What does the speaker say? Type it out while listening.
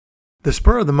The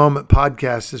Spur of the Moment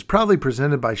podcast is proudly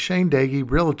presented by Shane Dagey,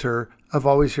 Realtor of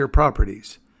Always Here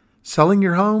Properties. Selling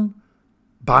your home,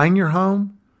 buying your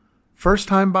home,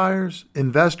 first-time buyers,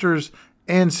 investors,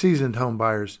 and seasoned home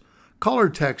buyers. Call or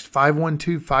text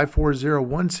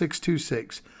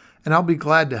 512-540-1626, and I'll be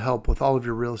glad to help with all of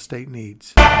your real estate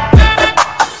needs.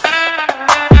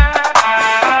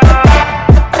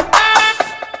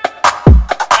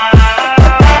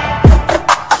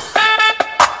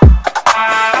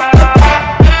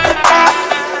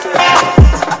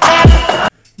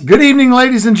 Good evening,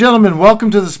 ladies and gentlemen.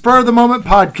 Welcome to the Spur of the Moment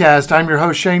podcast. I'm your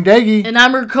host, Shane Dagey. And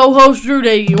I'm your co-host, Drew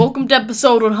Dagey. Welcome to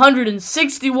episode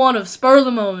 161 of Spur of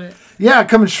the Moment. Yeah,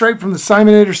 coming straight from the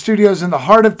Simonator Studios in the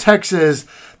heart of Texas.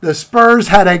 The Spurs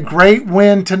had a great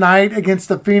win tonight against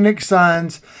the Phoenix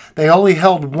Suns. They only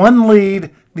held one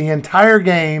lead the entire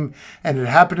game, and it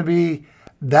happened to be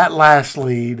that last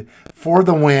lead for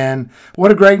the win.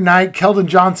 What a great night. Keldon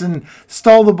Johnson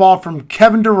stole the ball from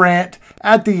Kevin Durant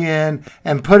at the end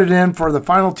and put it in for the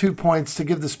final 2 points to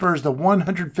give the Spurs the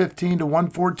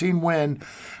 115-114 win.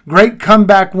 Great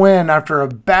comeback win after a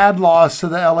bad loss to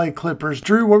the LA Clippers.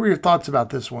 Drew, what were your thoughts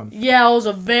about this one? Yeah, it was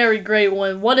a very great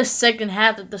one. What a second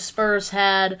half that the Spurs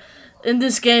had. In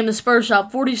this game, the Spurs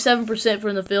shot 47%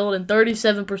 from the field and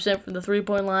 37% from the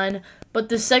three-point line. But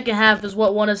the second half is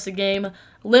what won us the game,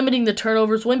 limiting the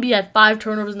turnovers. Wemby had 5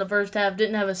 turnovers in the first half,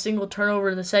 didn't have a single turnover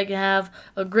in the second half.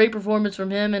 A great performance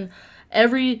from him, and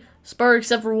every Spur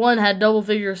except for one had double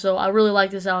figures, so I really like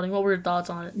this outing. What were your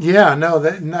thoughts on it? Yeah, no,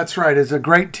 that's right. It's a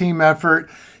great team effort.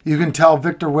 You can tell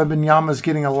Victor Wembanyama's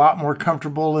getting a lot more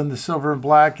comfortable in the silver and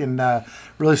black and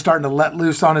really starting to let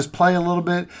loose on his play a little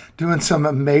bit, doing some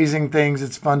amazing things.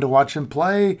 It's fun to watch him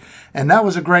play, and that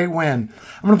was a great win.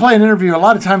 I'm going to play an interview. A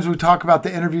lot of times we talk about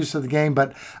the interviews of the game,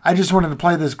 but I just wanted to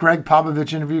play this Greg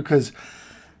Popovich interview because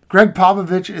Greg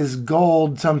Popovich is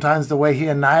gold sometimes, the way he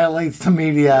annihilates the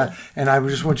media, and I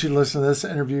just want you to listen to this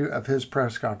interview of his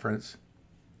press conference.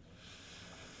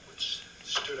 Which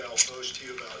stood out most to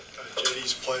you about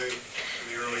Jetty's play in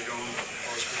the early going,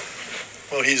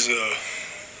 Oscar? Well, he's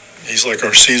like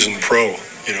our seasoned pro,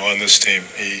 on this team.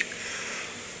 He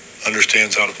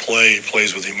understands how to play. He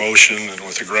plays with emotion and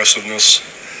with aggressiveness.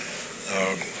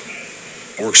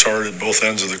 Works hard at both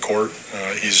ends of the court.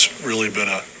 He's really been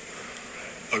a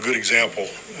good example,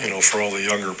 for all the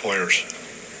younger players.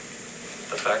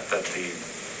 The fact that the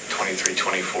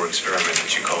 23-24 experiment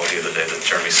that you called the other day, the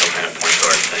Jeremy Sochan at point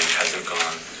guard thing, hasn't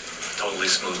gone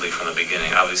totally smoothly from the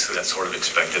beginning. Obviously, that's sort of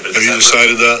expected. But Have you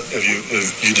decided that? Have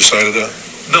you decided that?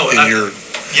 No.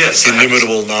 Yes.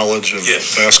 Inimitable knowledge of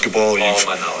basketball. All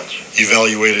my knowledge.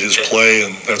 Evaluated his play,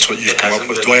 and that's what you've come up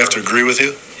with. Do I have to agree with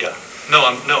you? Yeah. No,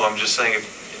 I'm just saying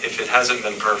if it hasn't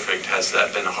been perfect, has that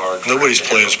been hard? Nobody's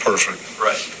play is perfect.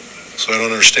 Right. So I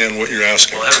don't understand what you're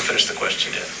asking. Well, I haven't finished the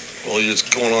question yet. Well, it's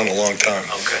going on a long time.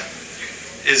 Okay.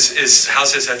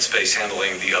 How's his headspace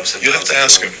handling the ups and downs? You have to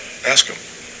ask him. Ask him.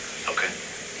 Okay.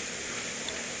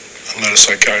 I'm not a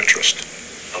psychiatrist.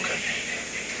 Okay.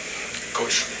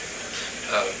 Coach,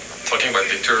 talking about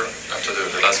Victor after the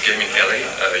last game in LA,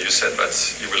 you said that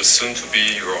he will soon to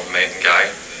be your main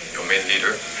guy, your main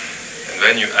leader, and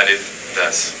then you added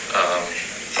that.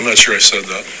 I'm not sure I said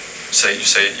that. You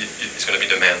say he's going to be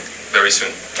the man very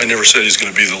soon. I never said he's going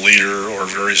to be the leader or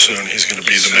very soon he's going to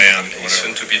be the man. He's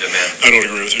soon to be the man. I don't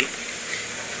agree with you.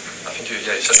 I think you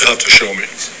said You'll have to show me.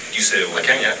 You said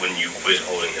when you quit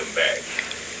holding him back.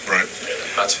 Right.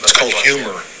 That's it's called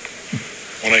humor.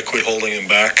 When I quit holding him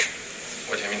back.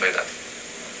 What do you mean by that?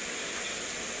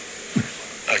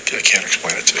 I can't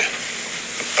explain it to you.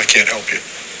 I can't help you.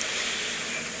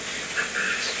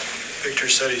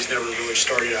 Victor said he's never really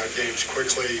started out games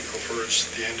quickly, prefers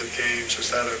the end of games.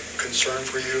 Is that a concern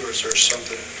for you? Is there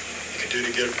something you can do to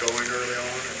get him going early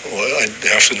on? Well, I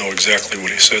have to know exactly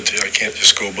what he said to you. I can't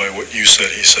just go by what you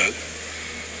said he said.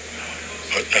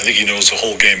 But I think he knows the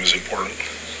whole game is important.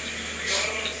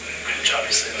 Which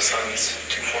obviously the Suns,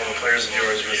 2 former players of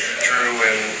yours with Drew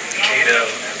and Kata,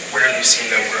 where have you seen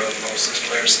them grow the most as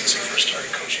players since you first started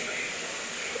coaching them?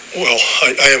 Well,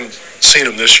 I haven't seen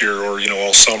them this year or,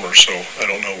 all summer, so I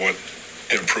don't know what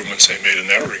improvements they made in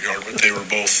that regard, but they were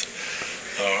both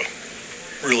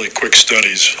really quick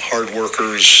studies, hard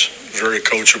workers, very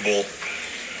coachable,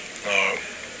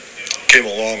 came a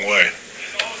long way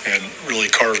and really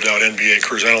carved out NBA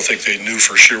careers. I don't think they knew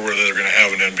for sure whether they were going to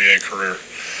have an NBA career,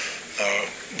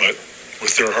 but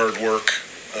with their hard work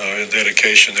and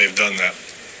dedication, they've done that.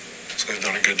 So they've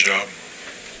done a good job.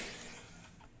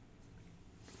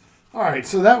 All right,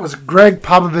 so that was Greg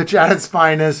Popovich at his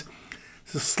finest.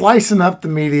 slicing up the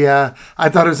media. I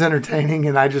thought it was entertaining,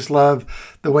 and I just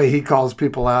love the way he calls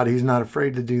people out. He's not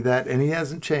afraid to do that, and he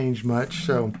hasn't changed much.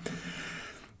 So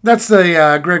that's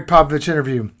the Greg Popovich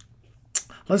interview.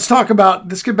 Let's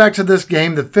get back to this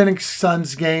game, the Phoenix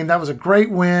Suns game. That was a great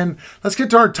win. Let's get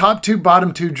to our top two,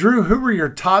 bottom two. Drew, who were your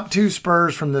top two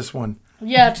Spurs from this one?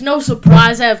 Yeah, it's no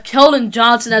surprise. I have Keldon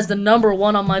Johnson as the number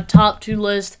one on my top two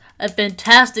list. A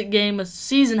fantastic game, a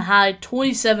season high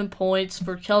 27 points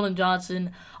for Keldon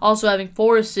Johnson, also having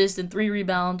 4 assists and 3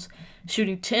 rebounds,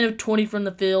 shooting 10 of 20 from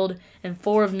the field and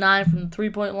 4 of 9 from the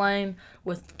three-point line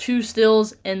with 2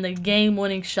 steals and the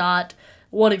game-winning shot.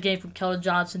 What a game from Keldon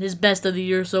Johnson, his best of the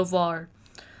year so far.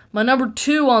 My number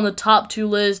 2 on the top 2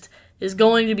 list is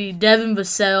going to be Devin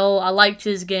Vassell. I liked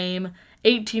his game.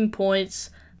 18 points,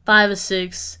 5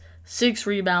 assists, 6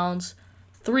 rebounds,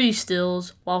 3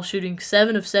 steals, while shooting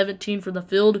 7 of 17 from the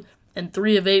field and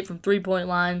 3 of 8 from three-point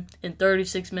line in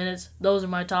 36 minutes. Those are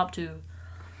my top 2.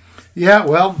 Yeah,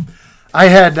 well, I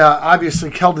had obviously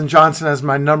Keldon Johnson as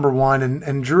my number 1,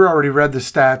 and Drew already read the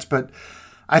stats, but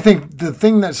I think the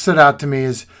thing that stood out to me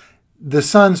is the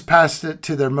Suns passed it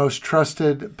to their most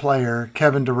trusted player,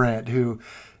 Kevin Durant, who,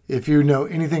 if you know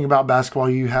anything about basketball,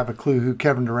 you have a clue who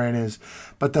Kevin Durant is.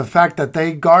 But the fact that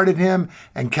they guarded him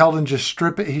and Keldon just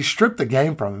stripped the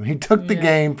game from him. He took the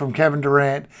game from Kevin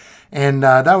Durant, and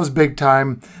that was big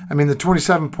time. I mean, the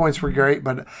 27 points were great,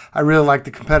 but I really like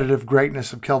the competitive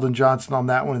greatness of Keldon Johnson on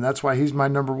that one, and that's why he's my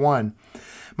number 1.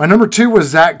 My number 2 was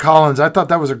Zach Collins. I thought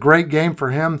that was a great game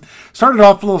for him. Started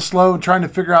off a little slow, trying to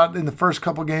figure out in the first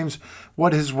couple games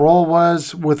what his role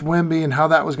was with Wemby and how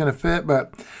that was going to fit,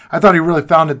 but I thought he really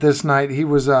found it this night. He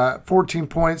was 14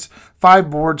 points, 5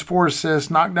 boards, 4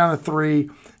 assists, knocked down a 3,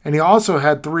 and he also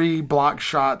had 3 block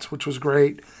shots, which was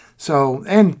great. So,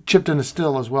 and chipped in a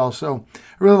steal as well. So I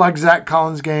really like Zach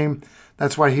Collins' game.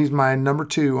 That's why he's my number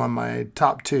 2 on my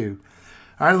top 2.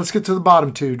 All right, let's get to the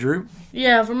bottom 2, Drew.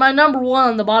 Yeah, for my number 1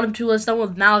 on the bottom 2 list, I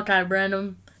went with Malachi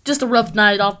Branham. Just a rough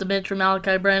night off the bench for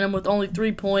Malachi Branham with only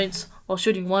 3 points while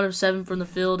shooting 1 of 7 from the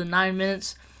field in 9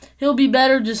 minutes. He'll be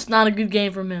better, just not a good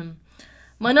game from him.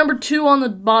 My number 2 on the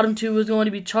bottom 2 was going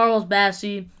to be Charles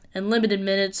Bassey. In limited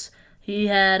minutes, he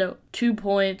had 2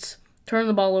 points, turned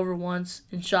the ball over once,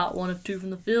 and shot 1 of 2 from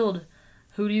the field.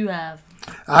 Who do you have?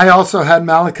 I also had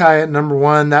Malachi at number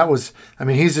 1.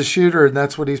 He's a shooter, and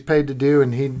that's what he's paid to do,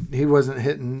 and he wasn't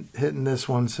hitting this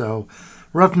one. So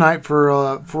rough night for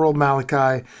old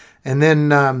Malachi. And then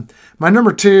my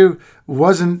number 2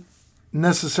 wasn't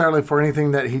necessarily for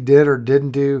anything that he did or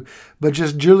didn't do, but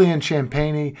just Julian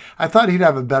Champagnie. I thought he'd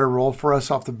have a better role for us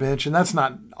off the bench, and that's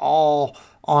not all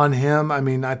on him. I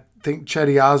mean, I think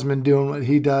Chetty Osman doing what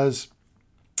he does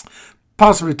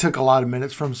possibly took a lot of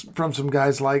minutes from some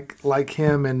guys like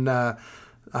him and Mamu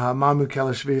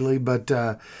Kelishvili. But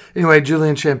anyway,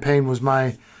 Julian Champagnie was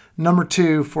my number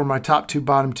 2 for my top 2,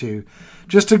 bottom 2.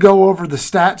 Just to go over the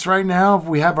stats right now,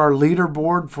 we have our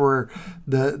leaderboard for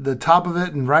the top of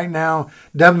it. And right now,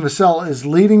 Devin Vassell is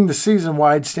leading the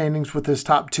season-wide standings with his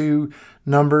top 2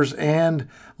 numbers. And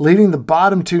leading the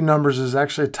bottom 2 numbers is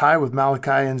actually a tie with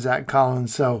Malachi and Zach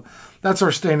Collins. So that's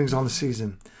our standings on the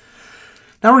season.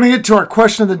 Now we're going to get to our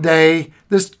question of the day.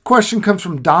 This question comes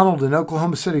from Donald in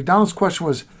Oklahoma City. Donald's question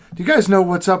was, do you guys know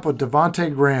what's up with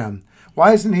Devontae Graham?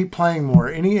 Why isn't he playing more?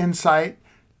 Any insight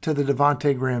to the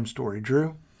Devontae Graham story,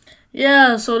 Drew?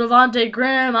 Yeah, so Devontae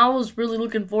Graham, I was really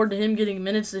looking forward to him getting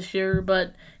minutes this year,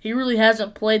 but he really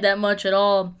hasn't played that much at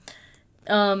all.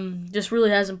 Just really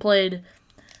hasn't played.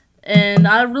 And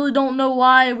I really don't know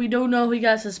why. We don't know he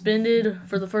got suspended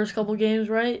for the first couple games,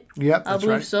 right? Yep, that's I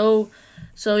believe right.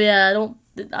 So yeah,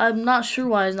 I'm not sure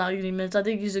why he's not getting minutes. I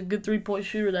think he's a good 3-point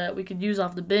shooter that we could use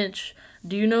off the bench.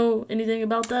 Do you know anything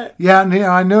about that? Yeah,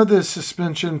 I know the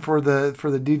suspension for the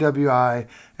DWI,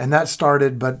 and that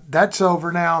started, but that's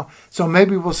over now. So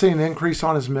maybe we'll see an increase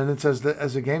on his minutes as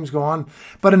the games go on.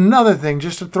 But another thing,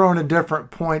 just to throw in a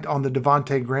different point on the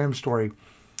Devontae Graham story,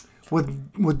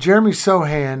 with Jeremy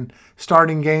Sohan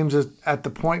starting games at the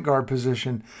point guard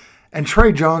position, and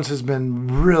Trey Jones has been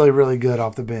really, really good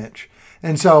off the bench.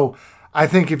 And so I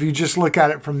think if you just look at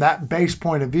it from that base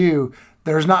point of view,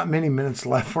 there's not many minutes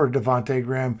left for Devontae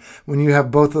Graham when you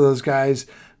have both of those guys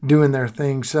doing their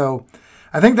thing. So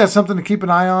I think that's something to keep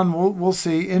an eye on. We'll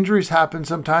see. Injuries happen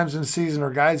sometimes in the season, or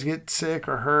guys get sick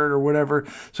or hurt or whatever.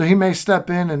 So he may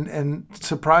step in and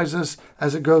surprise us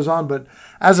as it goes on. But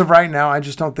as of right now, I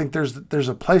just don't think there's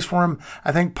a place for him.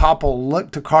 I think Pop will look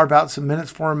to carve out some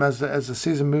minutes for him as the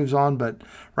season moves on. But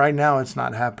right now, it's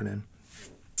not happening.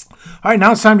 All right,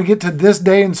 now it's time to get to this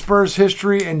day in Spurs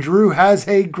history, and Drew has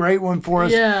a great one for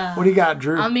us. Yeah. What do you got,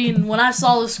 Drew? I mean, when I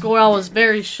saw the score, I was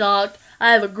very shocked.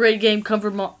 I have a great game come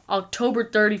from October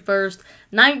 31st,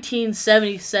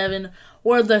 1977,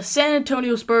 where the San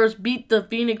Antonio Spurs beat the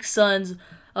Phoenix Suns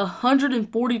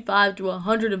 145 to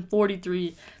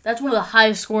 143. That's one of the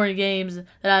highest scoring games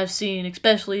that I've seen,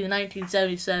 especially in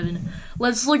 1977.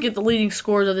 Let's look at the leading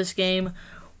scores of this game.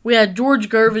 We had George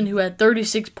Gervin, who had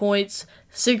 36 points,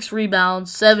 6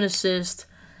 rebounds, 7 assists.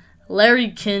 Larry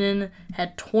Kennan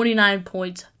had 29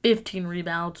 points, 15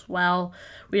 rebounds. Wow.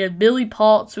 We had Billy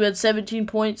Paltz, who had 17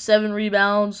 points, 7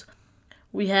 rebounds.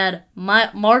 We had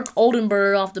Mark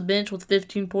Oldenburg off the bench with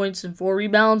 15 points and 4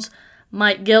 rebounds.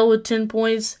 Mike Gill with 10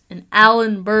 points, and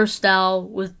Alan Burstow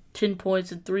with 10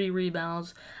 points and 3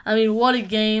 rebounds. I mean, what a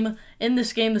game. In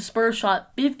this game, the Spurs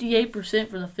shot 58%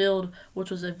 from the field, which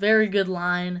was a very good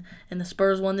line, and the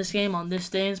Spurs won this game on this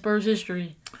day in Spurs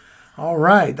history. All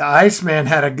right. The Iceman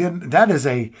had a good – that is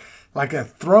like a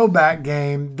throwback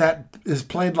game that is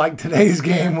played like today's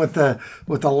game with a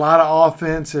lot of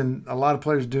offense and a lot of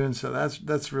players doing so.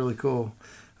 That's really cool.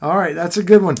 All right, that's a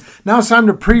good one. Now it's time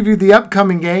to preview the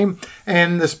upcoming game,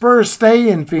 and the Spurs stay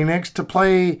in Phoenix to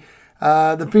play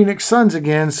the Phoenix Suns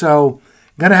again. So,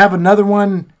 going to have another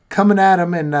one coming at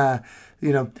them, and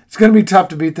it's going to be tough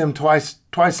to beat them twice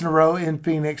in a row in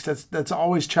Phoenix. That's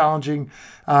always challenging.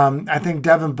 I think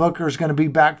Devin Booker is going to be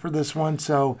back for this one.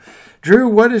 So, Drew,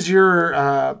 what is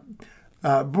your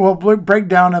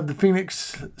breakdown of the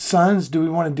Phoenix Suns? Do we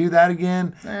want to do that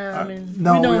again? We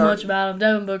know much about them.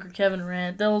 Devin Booker, Kevin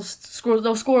Durant. They'll score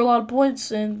a lot of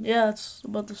points, and it's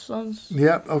about the Suns.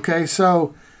 Yep. Okay.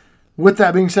 So, with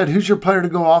that being said, who's your player to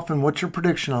go off, and what's your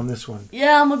prediction on this one?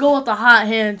 Yeah, I'm gonna go with the hot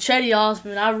hand, Cedi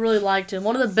Osman. I really liked him.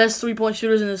 One of the best 3-point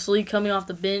shooters in this league, coming off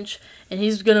the bench, and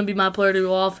he's gonna be my player to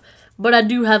go off. But I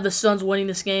do have the Suns winning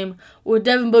this game. With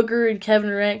Devin Booker and Kevin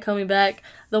Durant coming back,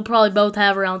 they'll probably both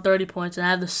have around 30 points, and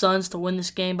I have the Suns to win this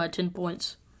game by 10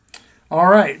 points. All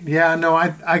right. Yeah, no,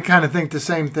 I kind of think the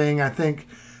same thing. I think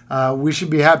we should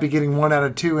be happy getting 1 out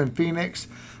of 2 in Phoenix.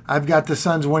 I've got the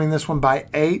Suns winning this one by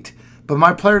 8. But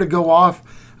my player to go off,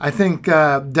 I think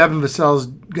Devin Vassell's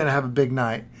going to have a big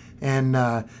night. And,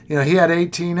 he had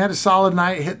 18, had a solid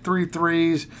night, hit 3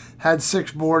 threes, had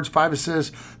 6 boards, 5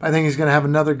 assists. I think he's going to have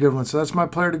another good one. So that's my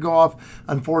player to go off.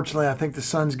 Unfortunately, I think the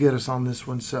Suns get us on this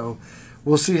one. So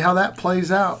we'll see how that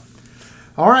plays out.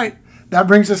 All right. That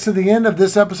brings us to the end of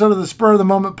this episode of the Spur of the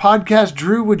Moment podcast.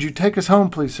 Drew, would you take us home,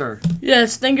 please, sir?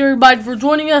 Yes, thank you, everybody, for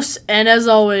joining us. And as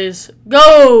always,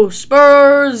 go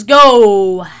Spurs,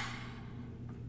 go!